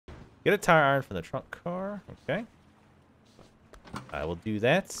Get a tire iron from the trunk car. Okay. I will do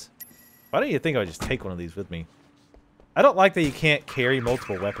that. Why don't you think I would just take one of these with me? I don't like that you can't carry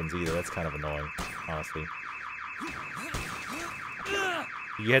multiple weapons either. That's kind of annoying, honestly.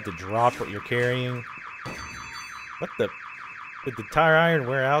 You had to drop what you're carrying. What the? Did the tire iron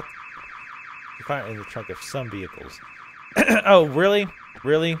wear out? You find it in the trunk of some vehicles. Oh, really?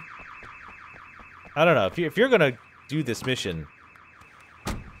 Really? I don't know. If you're gonna do this mission,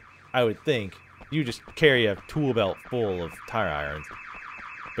 I would think you just carry a tool belt full of tire irons,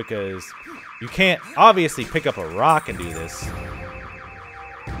 because you can't obviously pick up a rock and do this.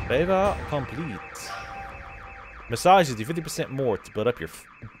 Favor complete. Massages do 50% more to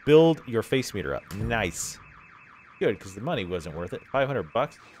build your face meter up. Nice. Good, because the money wasn't worth it.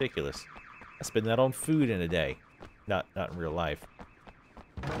 $500? Ridiculous. I spend that on food in a day. Not in real life.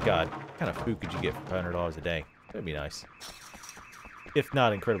 God, what kind of food could you get for $500 a day? That'd be nice. If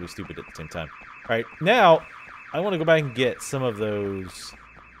not incredibly stupid at the same time. Alright, now I want to go back and get some of those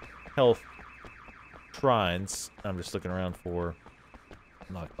health shrines. I'm just looking around for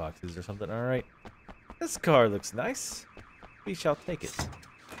lock boxes or something. Alright. This car looks nice. We shall take it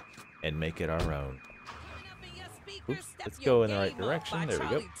and make it our own. Oops, let's go in the right direction. There we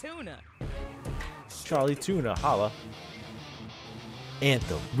go. Charlie Tuna, holla.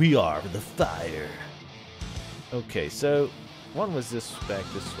 Anthem, we are the fire. Okay, so one was this back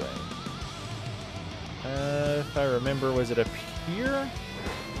this way. If I remember, was it up here?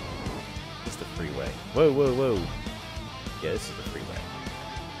 It's the freeway. Whoa, whoa, whoa. Yeah, this is the freeway.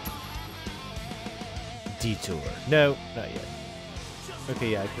 Detour. No, not yet.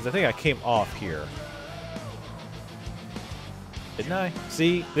 Okay, yeah, because I think I came off here. Didn't I?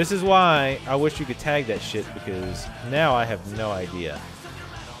 See, this is why I wish you could tag that shit, because now I have no idea.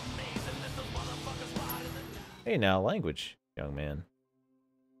 Hey now, language, young man.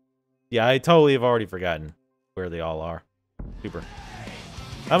 Yeah, I totally have already forgotten where they all are. Super.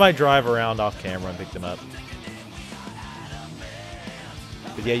 I might drive around off camera and pick them up.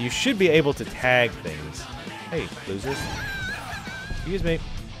 But yeah, you should be able to tag things. Hey, losers. Excuse me.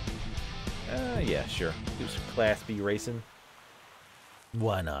 Yeah, sure. Do some Class B racing.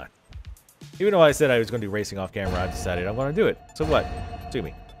 Why not? Even though I said I was going to do racing off camera, I decided I'm going to do it. So what? Do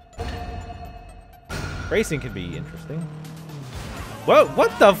me. Racing can be interesting. Whoa,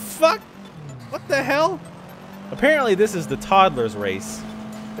 what the fuck? What the hell? Apparently this is the toddler's race.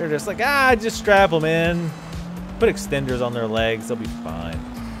 They're just like, just strap them in. Put extenders on their legs, they'll be fine.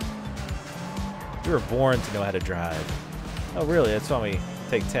 You were born to know how to drive. Oh really, that's why we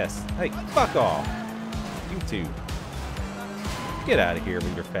take tests. Hey, fuck off. You too. Get out of here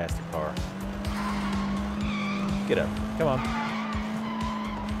with your faster car. Get up. Come on.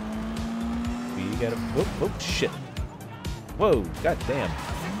 We gotta... Whoop, shit. Whoa, goddamn.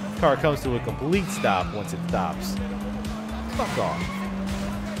 Car comes to a complete stop once it stops. Fuck off.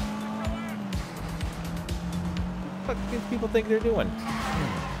 What do people think they're doing?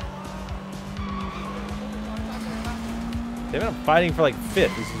 Damn it, I'm fighting for like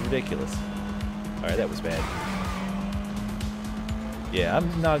fifth. This is ridiculous. Alright, that was bad. Yeah,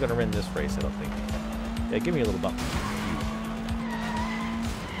 I'm not gonna win this race, I don't think. Yeah, give me a little bump.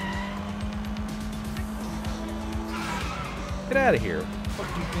 Get out of here. What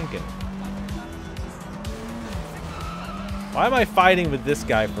are you thinking? Why am I fighting with this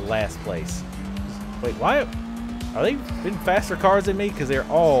guy for last place? Wait, why? Are they in faster cars than me? Because they're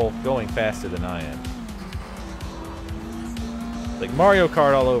all going faster than I am. Like Mario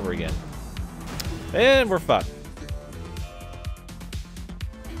Kart all over again. And we're fucked.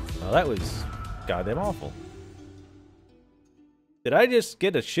 Well, that was goddamn awful. Did I just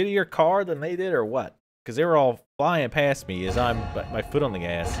get a shittier car than they did, or what? Because they were all flying past me as I'm my foot on the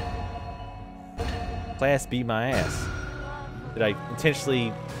gas. Class B my ass. Did I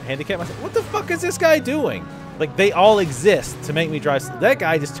intentionally handicap myself? What the fuck is this guy doing? Like, they all exist to make me drive. That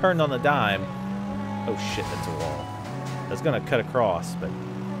guy just turned on the dime. Oh shit, that's a wall. I was gonna cut across, but...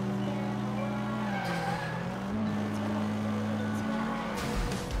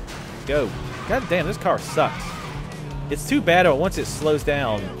 Go. God damn, this car sucks. It's too bad that once it slows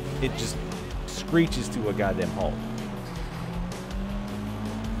down, it just screeches to a goddamn halt.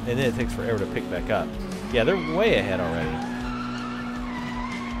 And then it takes forever to pick back up. Yeah, they're way ahead already.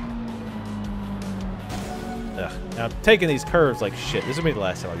 Ugh. Now, I'm taking these curves like shit. This will be the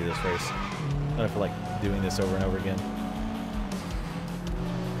last time I do this race. I don't feel like doing this over and over again.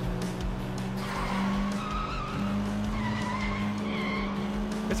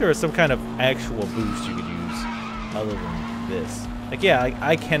 I guess there was some kind of actual boost you could use other than this. Like, yeah,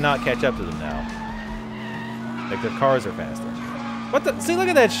 I cannot catch up to them now. Like, their cars are faster. What the? See, look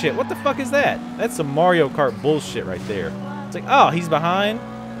at that shit. What the fuck is that? That's some Mario Kart bullshit right there. It's like, oh, he's behind.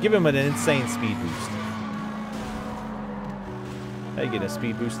 Give him an insane speed boost. How you get a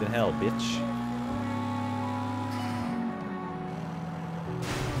speed boost in hell, bitch?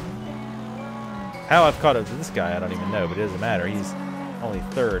 How I've caught up to this guy, I don't even know, but it doesn't matter. He's only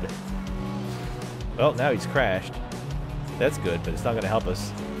third. Well, now he's crashed. That's good, but it's not going to help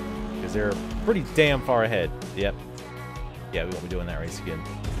us because they're pretty damn far ahead. Yep. Yeah, we won't be doing that race again.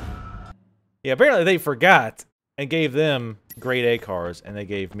 Yeah, apparently they forgot and gave them grade A cars, and they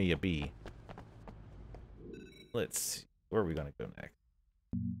gave me a B. Let's see. Where are we going to go next?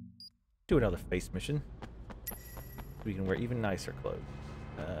 Do another face mission. We can wear even nicer clothes.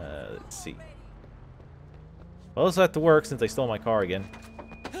 Let's see. Well, this will have to work since they stole my car again.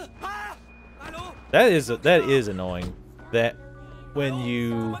 That is annoying. That when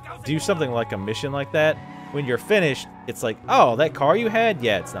you do something like a mission like that, when you're finished, it's like, oh, that car you had?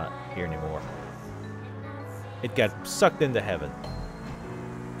 Yeah, it's not here anymore. It got sucked into heaven.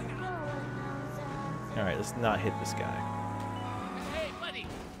 Alright, let's not hit this guy. Hey, buddy,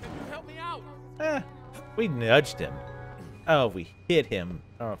 can you help me out? We nudged him. Oh, we hit him.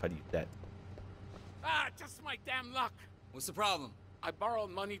 I don't know if I'd use that. Ah, just my damn luck. What's the problem? I borrowed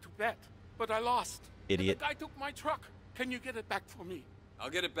money to bet, but I lost. Idiot. And the guy took my truck. Can you get it back for me? I'll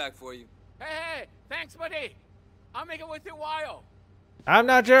get it back for you. Hey, thanks, buddy. I'll make it with you a while. I'm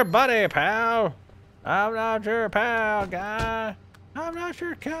not your buddy, pal. I'm not your pal, guy. I'm not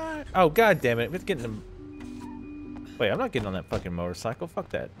your guy. Oh, god damn it. It's getting him. Wait, I'm not getting on that fucking motorcycle. Fuck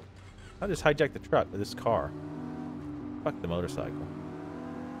that. I'll just hijack the truck with this car. Fuck the motorcycle.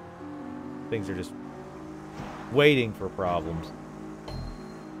 Things are just waiting for problems.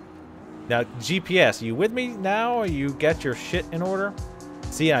 Now, GPS, you with me now? Or you got your shit in order?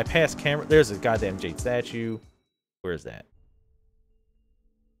 See, I passed camera. There's a goddamn jade statue. Where is that?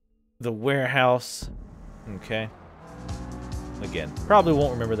 The warehouse. Okay. Again, probably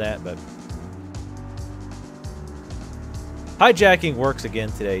won't remember that, but hijacking works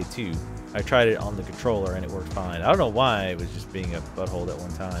again today too. I tried it on the controller and it worked fine. I don't know why it was just being a butthole at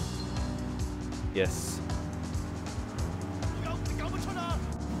one time. Yes.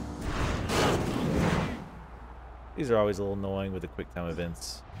 These are always a little annoying with the quick time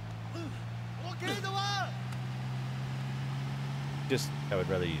events. I would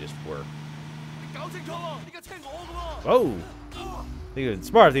rather you just work. Whoa! I think it would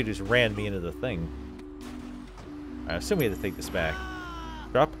smart if they just ran me into the thing. I assume we have to take this back.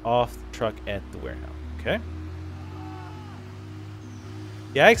 Drop off the truck at the warehouse. Okay.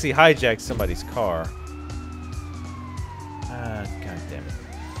 Yeah, I actually hijacked somebody's car. Ah, god damn it.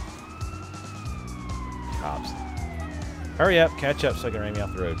 Cops. Hurry up, catch up so I can ram me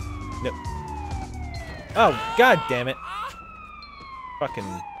off the road. Nope. Oh, god damn it. Fucking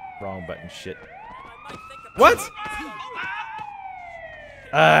wrong button shit. What?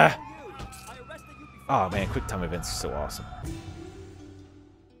 Oh man, quick time events are so awesome.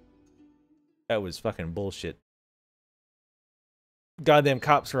 That was fucking bullshit. Goddamn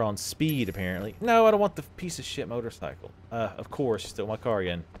cops are on speed, apparently. No, I don't want the piece of shit motorcycle. Of course, stole my car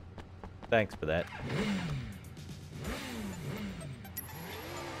again. Thanks for that.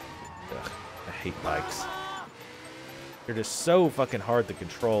 Ugh, I hate bikes. They're just so fucking hard to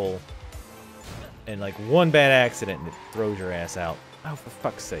control. And like one bad accident and it throws your ass out. Oh, for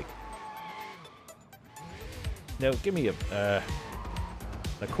fuck's sake. No, give me a...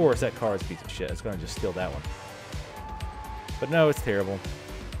 Of course, that car is a piece of shit. It's gonna just steal that one. But no, it's terrible.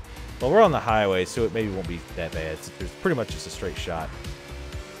 Well, we're on the highway, so it maybe won't be that bad. There's pretty much just a straight shot.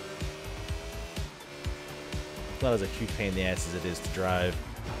 It's not as a huge pain in the ass as it is to drive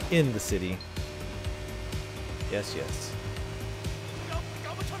in the city. Yes, yes.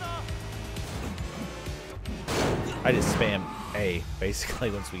 I just spam A,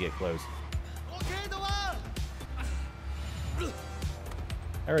 basically, once we get close.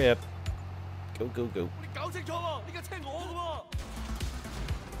 Hurry up. Go, go, go.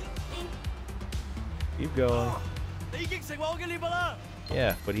 Keep going.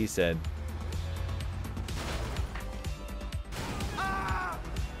 Yeah, what he said.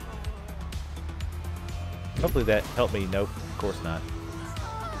 Hopefully that helped me. Nope, of course not.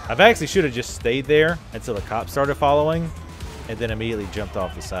 I've actually should have just stayed there until the cop started following and then immediately jumped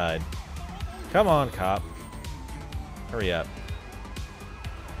off the side. Come on, cop. Hurry up.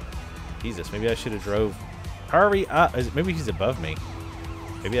 Jesus, maybe I should have drove. Hurry up. Maybe he's above me.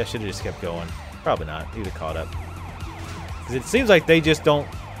 Maybe I should have just kept going. Probably not. He would have caught up. Because it seems like they just don't...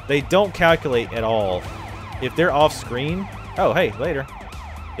 They don't calculate at all. If they're off screen... Oh, hey, later.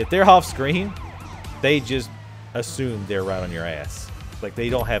 If they're off screen, they just assume they're right on your ass. Like, they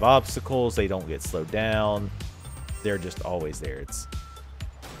don't have obstacles, they don't get slowed down. They're just always there.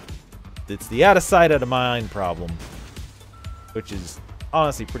 It's the out of sight, out of mind problem, which is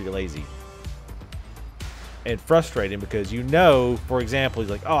honestly pretty lazy and frustrating because you know, for example, he's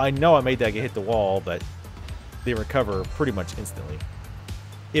like, oh, I know I made that get hit the wall, but they recover pretty much instantly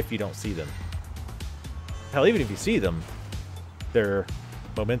if you don't see them. Hell, even if you see them, their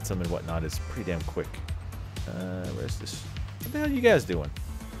momentum and whatnot is pretty damn quick. Where's this? What the hell are you guys doing?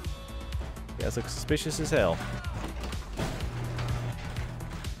 You guys look suspicious as hell.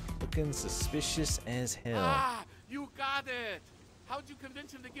 Looking suspicious as hell. Ah, you got it. How'd you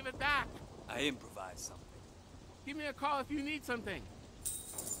convince him to give it back? I improvised something. Give me a call if you need something.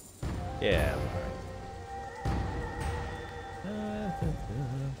 Yeah.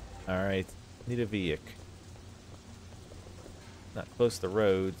 Alright. Need a vehicle. Not close to the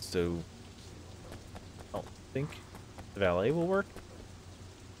road, so I don't think the valet will work.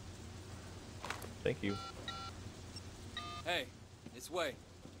 Thank you. Hey, this way.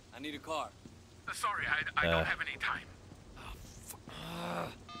 I need a car. Sorry, I don't have any time.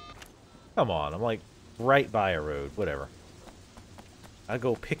 Come on, I'm like right by a road. Whatever. I'll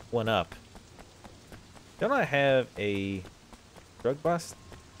go pick one up. Don't I have a drug bust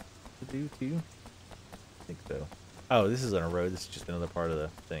to do too? I think so. Oh, this is on a road. This is just another part of the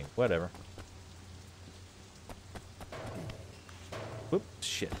thing. Whatever. Whoop,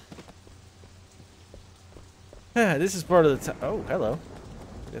 shit. This is part of the oh, hello.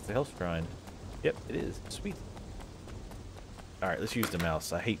 That's the health shrine. Yep, it is. Sweet. Alright, let's use the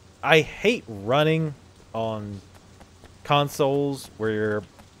mouse. I hate running on consoles where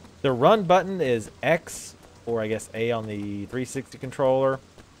the run button is X or I guess A on the 360 controller.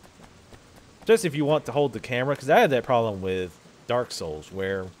 Just if you want to hold the camera, because I had that problem with Dark Souls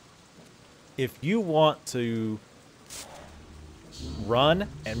where if you want to run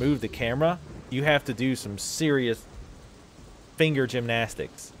and move the camera, you have to do some serious finger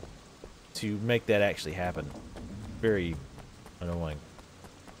gymnastics to make that actually happen. Very annoying.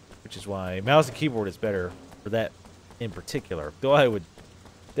 Which is why mouse and keyboard is better for that in particular. Though I would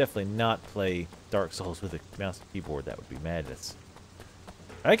definitely not play Dark Souls with a mouse and keyboard. That would be madness.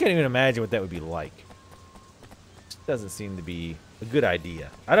 I can't even imagine what that would be like. It doesn't seem to be a good idea.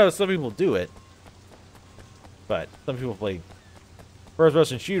 I know some people do it, but some people play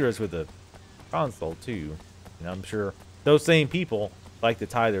first-person shooters with a console too. And I'm sure those same people like to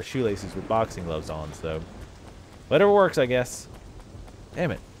tie their shoelaces with boxing gloves on, so whatever works, I guess.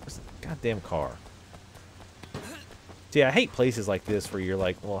 Damn it. Where's the goddamn car? See, I hate places like this where you're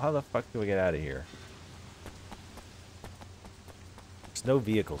like, well, how the fuck do I get out of here? There's no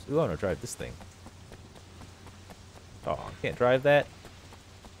vehicles. Ooh, I want to drive this thing. Oh, I can't drive that?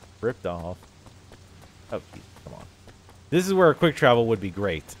 Ripped off. Oh, geez, come on. This is where quick travel would be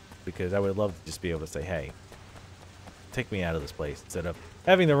great, because I would love to just be able to say, hey, take me out of this place, instead of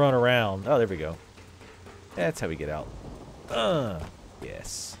having to run around. Oh, there we go. That's how we get out.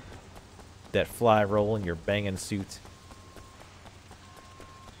 Yes. That fly roll in your banging suit.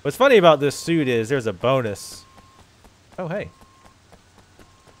 What's funny about this suit is there's a bonus. Oh, hey.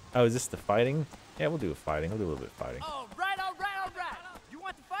 Oh, is this the fighting? Yeah, we'll do a fighting. We'll do a little bit of fighting. All right, all right, all right. You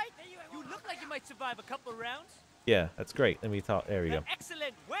want to fight? You look like you might survive a couple of rounds. Yeah, that's great. Let me talk. There we go.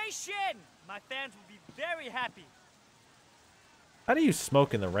 Excellent. Wei Shin! My fans will be very happy. How do you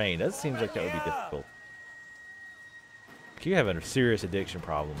smoke in the rain? That seems like that would be difficult. You have a serious addiction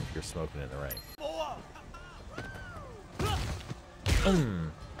problem if you're smoking in the rain.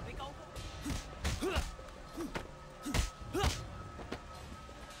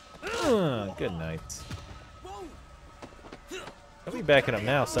 Good night. I'll be backing up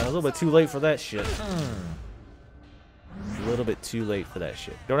now, son. A little bit too late for that shit. A little bit too late for that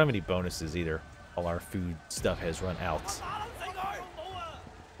shit. Don't have any bonuses either. All our food stuff has run out.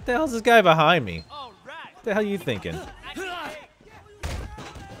 What the hell's this guy behind me? What the hell are you thinking?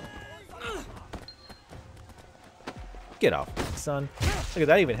 Get off, son. Look at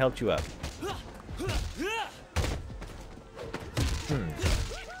that, even helped you up.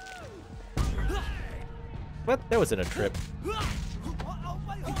 What? That wasn't a trip.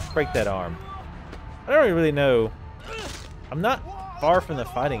 Break that arm. I don't really know. I'm not far from the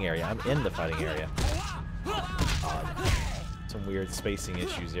fighting area. I'm in the fighting area. Some weird spacing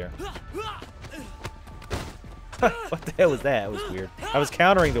issues there. What the hell was that? That was weird. I was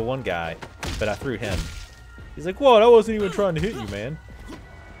countering the one guy, but I threw him. He's like, "What? I wasn't even trying to hit you, man."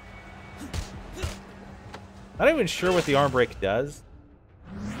 I'm not even sure what the arm break does.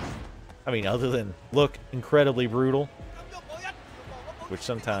 I mean, other than look incredibly brutal, which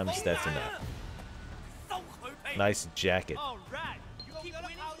sometimes that's enough. Nice jacket. All right. You keep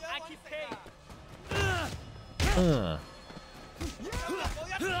winning, I keep paying.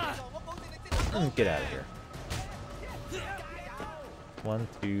 Get out of here. 1,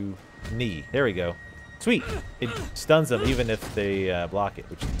 2, knee. There we go. Sweet. It stuns them even if they block it,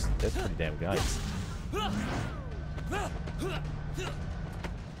 which is that's pretty damn nice.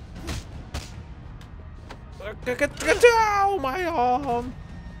 Oh, my arm!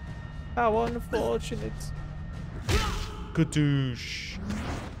 How unfortunate. Kadoosh.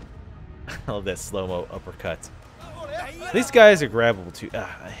 I love that slow-mo uppercut. These guys are grabbable too.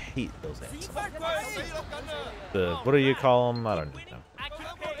 I hate those ants. What do you call them? I don't know. I keep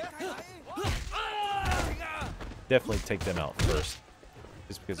paying. Definitely take them out first.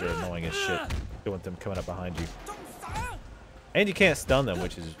 Just because they're annoying as shit. Don't want them coming up behind you. And you can't stun them,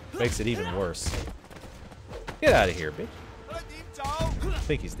 which makes it even worse. Get out of here, bitch. I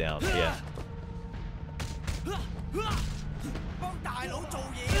think he's down. Yeah.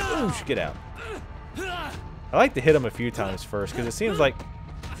 Oosh, get out. I like to hit him a few times first, because it seems like...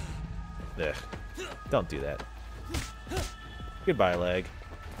 Ugh. Don't do that. Goodbye, leg.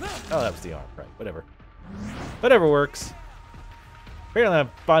 Oh, that was the arm. Right, whatever. Whatever works. Apparently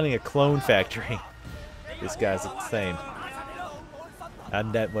I'm finding a clone factory. This guy's the same.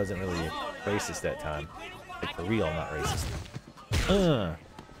 And that wasn't really racist that time. Like, for real, not racist.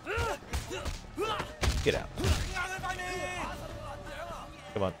 Get out.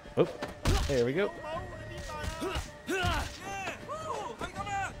 Come on. Oh, there we go.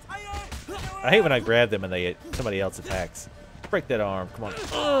 I hate when I grab them and somebody else attacks. Break that arm. Come on.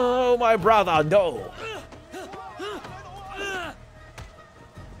 Oh, my brother, no.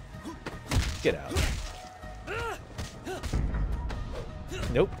 Get out.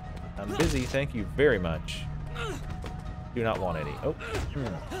 Nope. I'm busy. Thank you very much. Do not want any. Oh.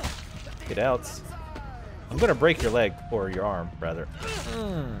 Get out. I'm going to break your leg, or your arm, rather.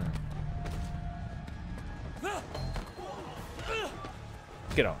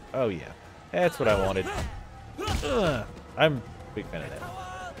 Get on. Oh, yeah. That's what I wanted. I'm a big fan of that.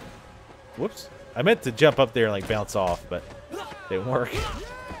 Whoops. I meant to jump up there and, like, bounce off, but it didn't work.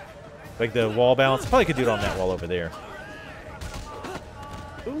 Like the wall bounce. Probably could do it on that wall over there.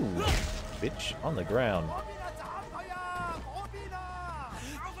 Ooh. Bitch. On the ground.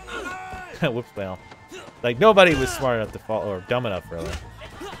 Whoops, well. Like, nobody was smart enough to fall, or dumb enough, really.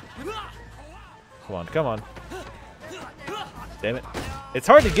 Come on, come on. Damn it. It's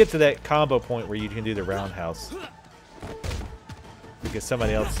hard to get to that combo point where you can do the roundhouse. Because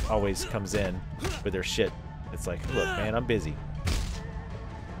somebody else always comes in with their shit. It's like, look, man, I'm busy.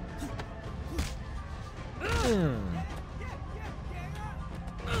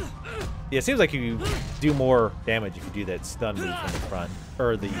 Yeah, it seems like you do more damage if you do that stun move from the front.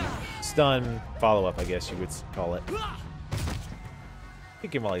 Or the stun follow-up, I guess you would call it.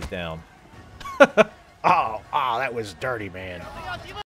 Kick him while he's down. Oh, that was dirty, man.